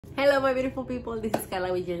Hello my beautiful people, this is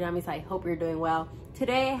Carla with your Jammies. I hope you're doing well.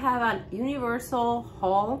 Today I have an Universal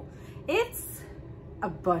haul. It's a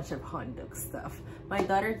bunch of Honeydukes stuff. My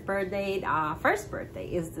daughter's birthday, first birthday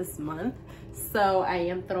is this month, so I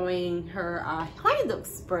am throwing her a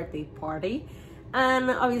Honeydukes birthday party, and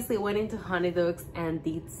obviously went into Honeydukes and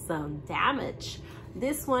did some damage.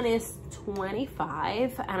 This one is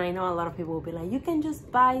 $25, and I know a lot of people will be like, you can just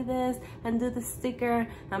buy this and do the sticker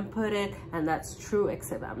and put it, and that's true,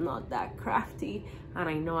 except I'm not that crafty and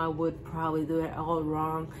I know I would probably do it all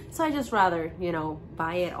wrong, so I just rather, you know,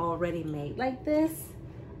 buy it already made like this.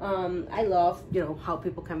 I love, you know, how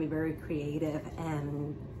people can be very creative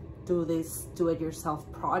and do this do-it-yourself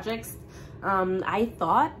projects. I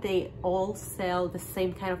thought they all sell the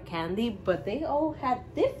same kind of candy, but they all had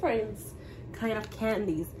different kind of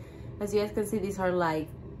candies. As you guys can see, these are like,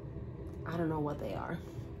 I don't know what they are,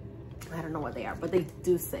 but they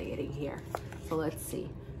do say it in here. So let's see,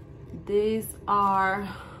 these are,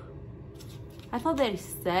 I thought they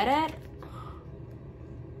said it.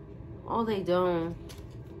 Oh, they don't.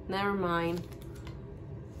 Never mind,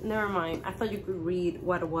 I thought you could read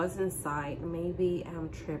what was inside. Maybe I'm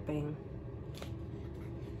tripping.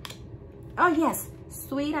 Oh yes,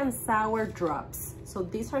 sweet and sour drops. So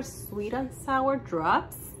these are sweet and sour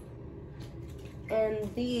drops, and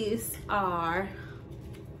these are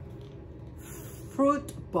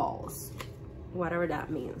fruit balls, whatever that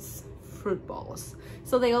means, fruit balls.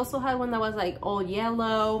 So they also had one that was like all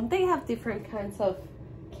yellow. They have different kinds of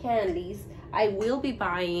candies. I will be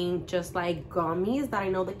buying just like gummies that I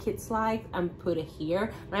know the kids like and put it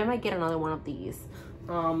here, and I might get another one of these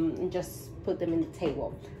and just put them in the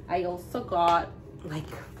table. I also got like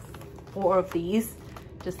 4 of these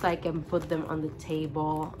just so I can put them on the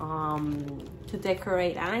table to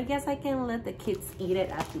decorate, and I guess I can let the kids eat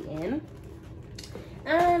it at the end.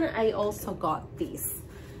 And I also got these.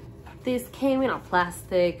 This came in a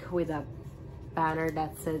plastic with a banner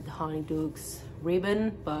that said Honeydukes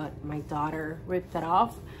ribbon, but my daughter ripped it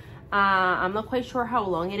off. I'm not quite sure how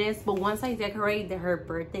long it is, but once I decorate her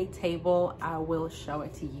birthday table, I will show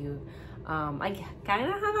it to you. I kind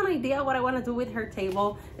of have an idea what I want to do with her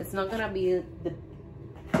table. It's not gonna be the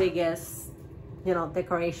biggest, you know,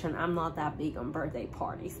 decoration. I'm not that big on birthday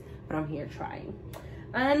parties, but I'm here trying.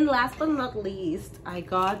 And last but not least, I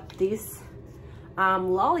got these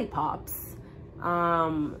lollipops.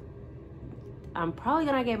 I'm probably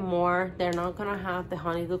gonna get more. They're not gonna have the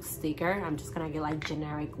Honeydukes sticker. I'm just gonna get like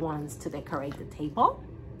generic ones to decorate the table.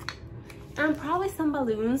 And probably some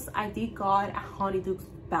balloons. I did got a Honeydukes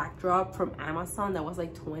backdrop from Amazon that was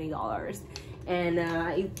like $20, and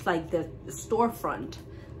it's like the storefront,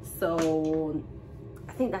 so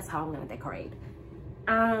I think that's how I'm gonna decorate.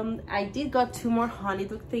 I did got 2 more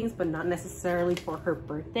Honeydukes things, but not necessarily for her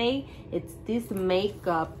birthday. It's this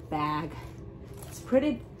makeup bag. It's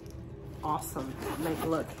pretty awesome. Like,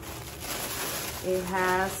 look, it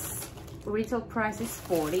has retail price is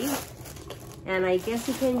 $40, and I guess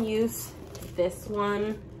you can use this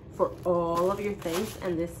one for all of your things,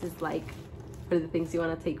 and this is like for the things you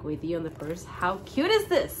want to take with you on the purse. How cute is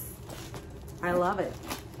this? I love it.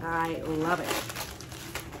 I love it.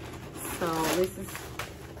 So this is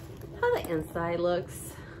how the inside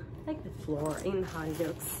looks, like the floor in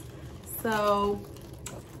Honeydukes. So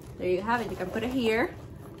there you have it. You can put it here,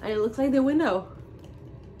 and it looks like the window.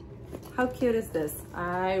 How cute is this?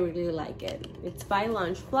 I really like it. It's by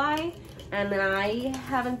Loungefly, and I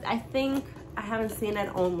think I haven't seen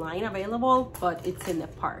it online available, but it's in the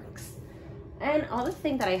parks. And other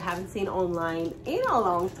thing that I haven't seen online in a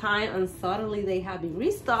long time, and suddenly they have been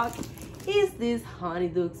restocked, is this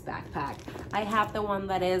Honeydukes backpack. I have the one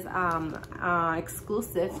that is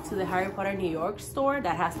exclusive to the Harry Potter New York store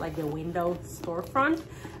that has like the window storefront.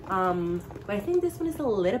 But I think this one is a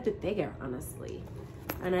little bit bigger, honestly.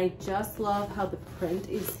 And I just love how the print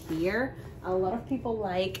is here. A lot of people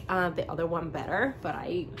like the other one better, but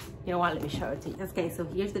you know what, let me show it to you. Okay, so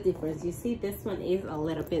here's the difference. You see, this one is a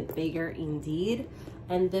little bit bigger indeed,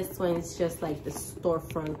 and this one is just like the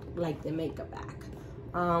storefront, like the makeup bag.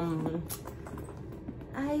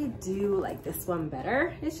 I do like this one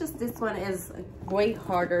better. It's just this one is way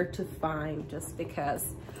harder to find, just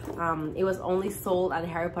because it was only sold at the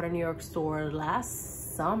Harry Potter New York store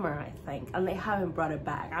last summer, I think, and they haven't brought it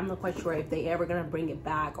back. I'm not quite sure if they ever gonna bring it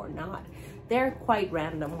back or not. They're quite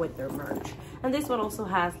random with their merch. And this one also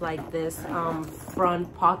has like this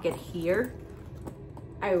front pocket here.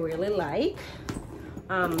 I really like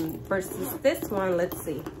versus this one. Let's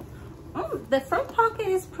see. Oh, the front pocket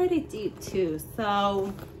is pretty deep too,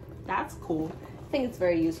 so that's cool. I think it's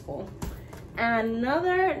very useful. And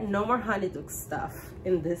another no more Honeydukes stuff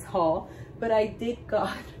in this haul, but I did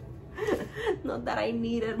got, not that I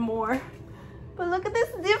needed more, but look at this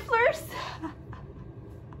differs.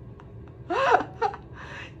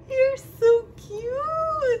 You're so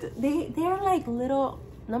cute. They're like little,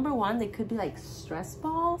 number one, they could be like stress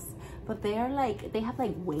balls, but they are like, they have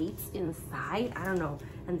like weights inside, I don't know,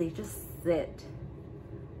 and they just sit.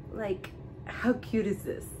 Like, how cute is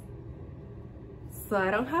this? So I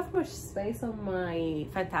don't have much space on my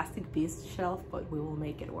Fantastic Beasts shelf, but we will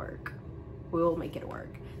make it work. We will make it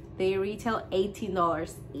work. They retail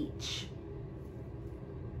 $18 each.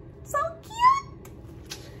 So cute!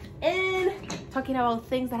 And talking about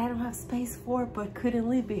things that I don't have space for but couldn't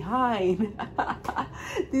leave behind.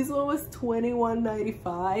 This one was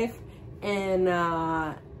 $21.95, and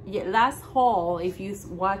yeah, last haul, if you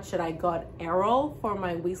watch it, I got Errol for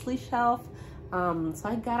my Weasley shelf. So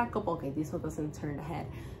I got a couple, okay, this one doesn't turn the head,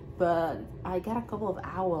 but I got a couple of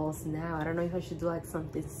owls now. I don't know if I should do like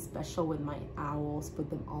something special with my owls, put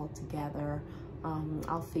them all together.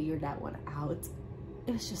 I'll figure that one out.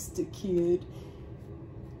 It was just too cute.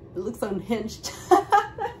 It looks unhinged.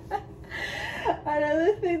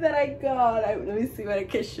 Another thing that I got, let me see what I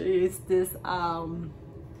can show you, is this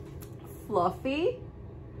Fluffy.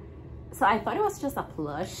 So I thought it was just a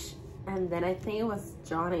plush, and then I think it was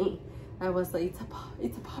Johnny. I was like, it's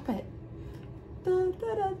a puppet. Da,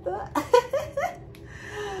 da, da, da.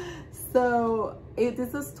 So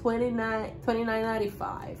this is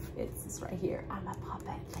 $29.95. It's right here. I'm a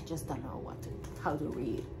puppet. I just don't know how to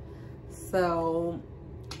read. So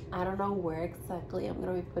I don't know where exactly I'm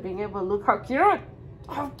gonna be putting it, but look how cute.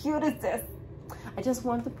 How cute is this? I just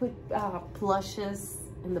want to put plushes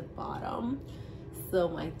in the bottom so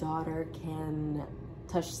my daughter can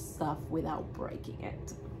touch stuff without breaking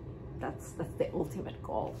it. That's the ultimate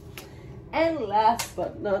goal. And last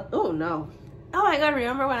but not, oh no. Oh my God,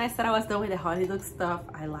 remember when I said I was done with the Honeydukes stuff?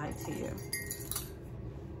 I lied to you.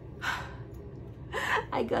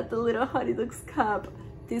 I got the little Honeydukes cup.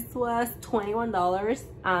 This was $21.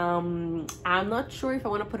 I'm not sure if I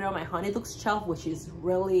want to put it on my Honeydukes shelf, which is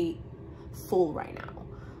really full right now.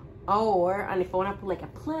 And if I want to put like a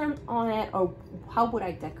plant on it, or how would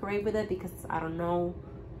I decorate with it, because I don't know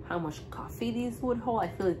how much coffee these would hold. I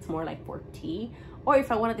feel it's more like for tea, or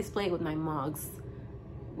if I want to display it with my mugs,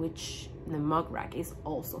 which the mug rack is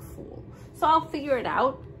also full. So I'll figure it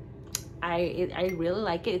out. I really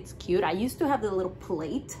like it. It's cute. I used to have the little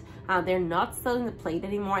plate. They're not selling the plate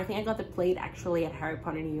anymore. I think I got the plate actually at Harry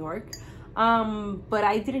Potter New York, but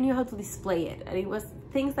I didn't know how to display it, and it was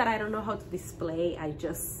things that I don't know how to display. I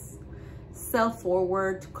just sell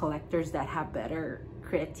forward to collectors that have better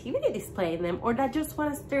creativity displaying them, or that just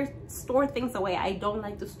want to store things away. I don't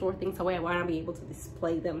like to store things away. I want to be able to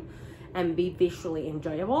display them and be visually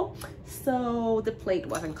enjoyable. So the plate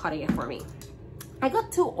wasn't cutting it for me. I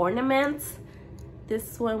got two ornaments.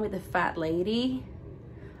 This one with the fat lady.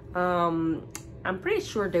 I'm pretty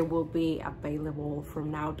sure they will be available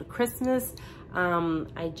from now to Christmas.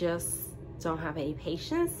 I just don't have any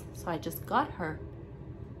patience, so I just got her.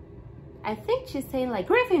 I think she's saying like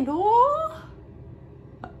Gryffindor.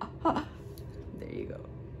 There you go.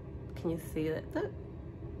 Can you see that?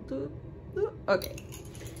 Okay.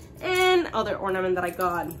 And other ornament that I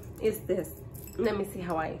got is this. Let me see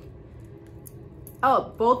how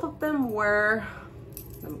both of them were,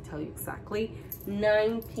 let me tell you exactly,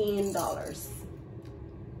 $19.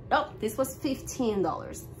 Oh, this was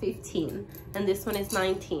 $15. 15, and this one is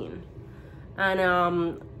 19.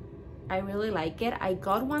 And I really like it. I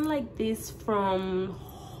got one like this from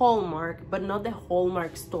Hallmark, but not the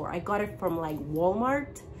Hallmark store. I got it from like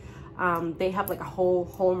Walmart. They have like a whole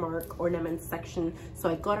Hallmark ornament section, so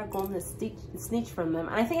I got a golden snitch from them,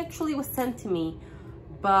 and I think actually it was sent to me,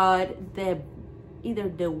 but either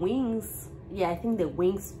the wings, yeah, I think the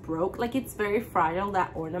wings broke. Like, it's very fragile,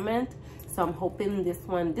 that ornament, so I'm hoping this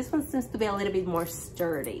one seems to be a little bit more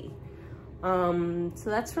sturdy. So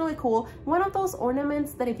that's really cool. One of those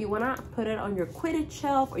ornaments that if you want to put it on your Quidditch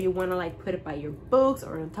shelf, or you want to like put it by your books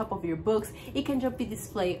or on top of your books, it can just be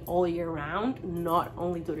displayed all year round, not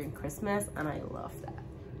only during Christmas, and I love that.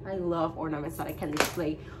 I love ornaments that I can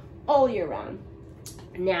display all year round.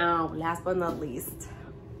 Now, last but not least,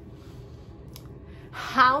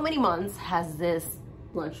 how many months has this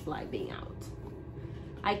Loungefly been out?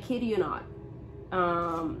 I kid you not.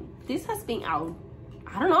 This has been out,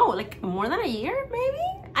 I don't know, like more than a year maybe?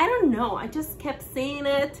 I don't know. I just kept seeing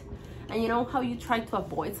it. And you know how you try to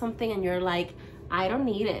avoid something and you're like, I don't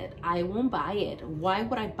need it. I won't buy it. Why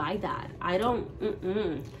would I buy that? I don't,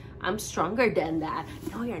 I'm stronger than that.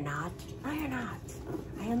 No, you're not. No, you're not.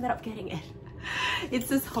 I ended up getting it. It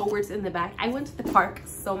says Hogwarts in the back. I went to the park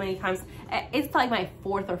so many times. It's like my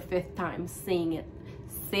 4th or 5th time seeing it,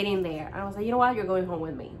 sitting there. And I was like, you know what? You're going home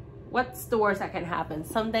with me. What's the worst that can happen?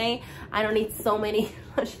 Someday I don't need so many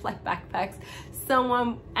Loungefly backpacks.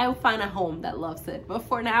 I'll find a home that loves it. But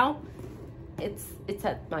for now, it's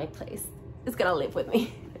at my place. It's gonna live with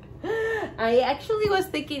me. I actually was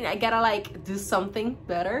thinking I gotta like do something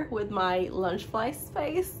better with my Loungefly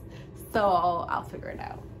space. So I'll figure it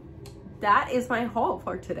out. That is my haul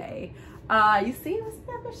for today. You see, there's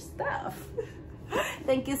not much stuff.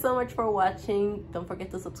 Thank you so much for watching. Don't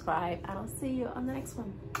forget to subscribe, and I'll see you on the next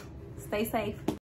one. Stay safe.